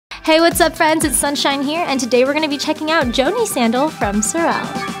Hey, what's up friends? It's Sunshine here, and today we're going to be checking out Joanie Sandal from SOREL.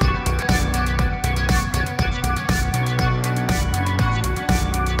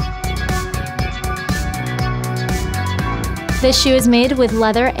 This shoe is made with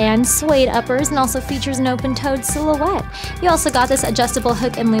leather and suede uppers and also features an open-toed silhouette. You also got this adjustable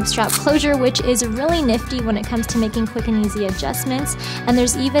hook and loop strap closure, which is really nifty when it comes to making quick and easy adjustments. And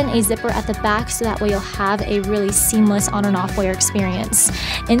there's even a zipper at the back, so that way you'll have a really seamless on and off wear experience.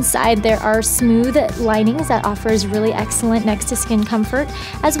 Inside there are smooth linings that offers really excellent next to skin comfort,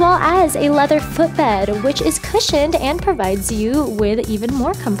 as well as a leather footbed, which is cushioned and provides you with even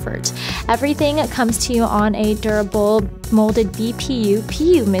more comfort. Everything comes to you on a durable molded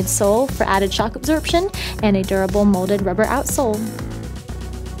BPU-PU midsole for added shock absorption and a durable molded rubber outsole.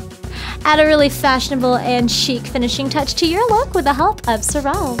 Add a really fashionable and chic finishing touch to your look with the help of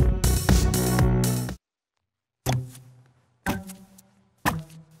SOREL.